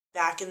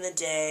Back in the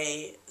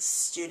day,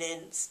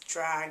 students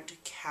dragged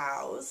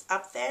cows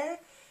up there,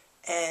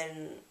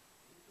 and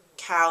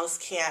cows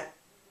can't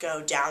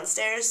go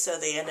downstairs, so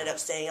they ended up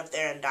staying up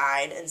there and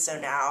died, and so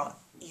now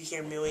you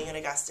hear mooing in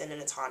Augustin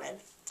and it's haunted.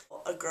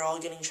 A girl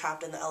getting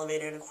trapped in the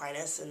elevator in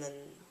Aquinas and then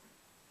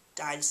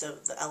died, so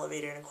the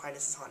elevator in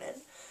Aquinas is haunted.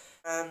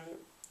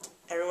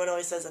 Everyone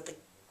always says that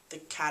the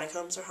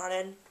catacombs are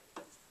haunted.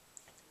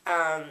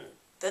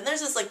 Then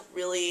there's this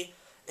really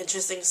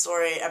interesting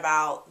story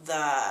about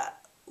the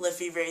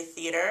Lefevre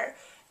Theater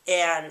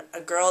and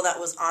a girl that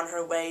was on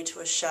her way to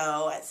a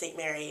show at St.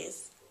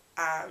 Mary's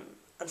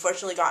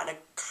unfortunately got in a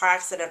car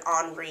accident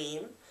on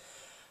Ream.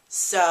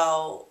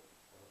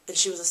 And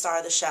she was a star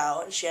of the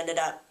show, and she ended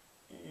up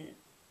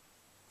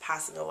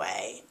passing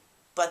away.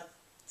 But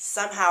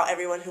somehow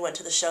everyone who went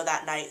to the show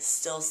that night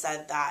still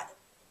said that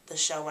the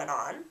show went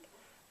on,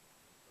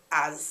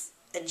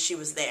 and she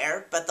was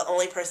there. But the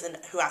only person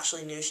who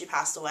actually knew she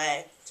passed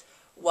away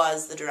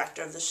was the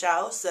director of the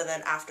show. So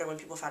then after, when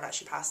people found out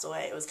she passed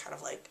away, it was kind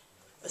of like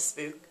a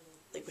spook.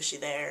 Like, was she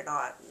there or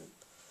not? And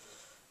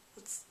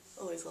it's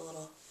always a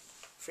little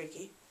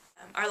freaky.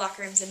 Our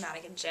locker room's in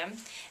Madigan Gym,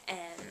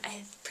 and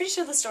I'm pretty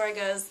sure the story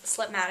goes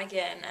Slip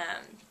Madigan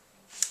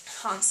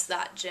haunts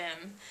that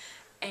gym,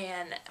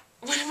 and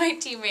one of my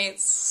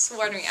teammates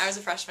swore to me, I was a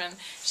freshman,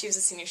 she was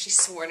a senior, she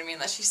swore to me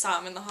that she saw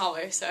him in the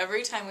hallway, so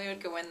every time we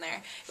would go in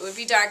there, it would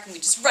be dark, and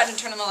we'd just run and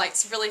turn on the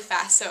lights really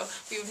fast, so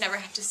we would never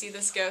have to see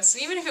this ghost,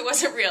 and even if it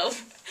wasn't real,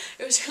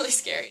 it was really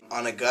scary.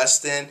 On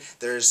Augustin,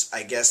 there's,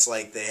 I guess,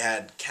 they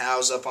had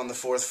cows up on the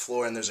 4th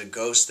floor, and there's a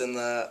ghost in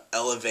the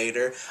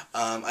elevator.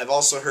 I've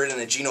also heard in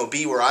a Geno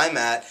B where I'm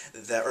at,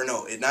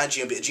 not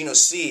Geno B, Geno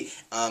C,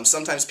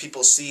 sometimes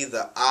people see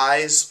the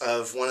eyes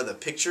of one of the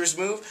pictures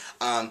move.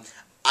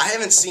 I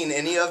haven't seen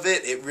any of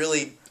it. It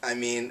really,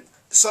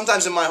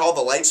 sometimes in my hall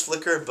the lights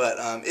flicker, but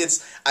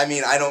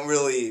I don't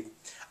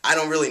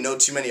really know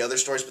too many other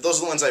stories, but those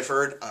are the ones I've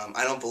heard.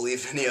 I don't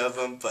believe any of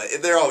them, but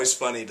they're always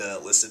funny to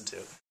listen to.